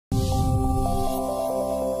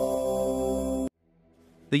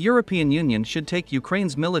the European Union should take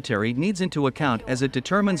Ukraine's military needs into account as it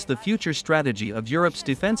determines the future strategy of Europe's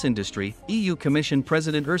defense industry, EU Commission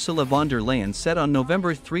President Ursula von der Leyen said on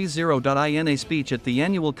November 30 in a speech at the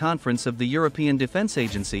annual conference of the European Defense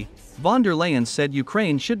Agency. Von der Leyen said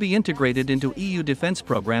Ukraine should be integrated into EU defense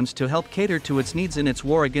programs to help cater to its needs in its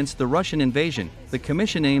war against the Russian invasion. The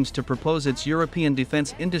Commission aims to propose its European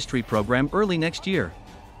defense industry program early next year.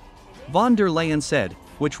 Von der Leyen said,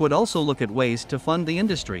 which would also look at ways to fund the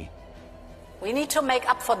industry. We need to make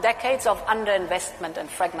up for decades of underinvestment and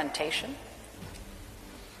fragmentation.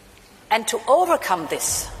 And to overcome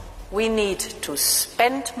this, we need to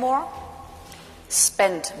spend more,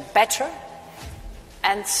 spend better,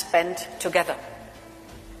 and spend together.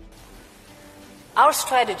 Our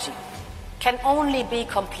strategy can only be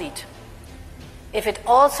complete if it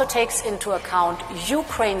also takes into account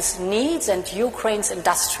Ukraine's needs and Ukraine's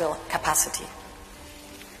industrial capacity.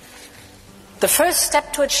 The first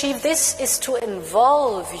step to achieve this is to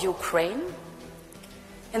involve Ukraine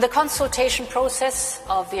in the consultation process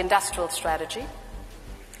of the industrial strategy.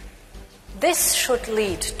 This should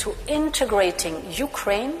lead to integrating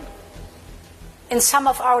Ukraine in some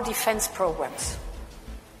of our defense programs,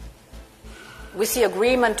 with the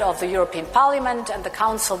agreement of the European Parliament and the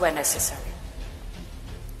Council where necessary.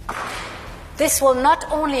 This will not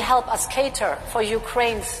only help us cater for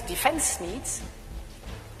Ukraine's defense needs,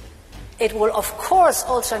 it will of course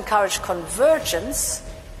also encourage convergence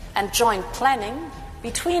and joint planning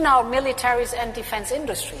between our militaries and defense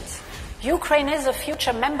industries. Ukraine is a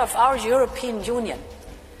future member of our European Union,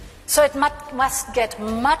 so it must get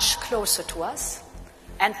much closer to us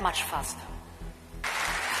and much faster.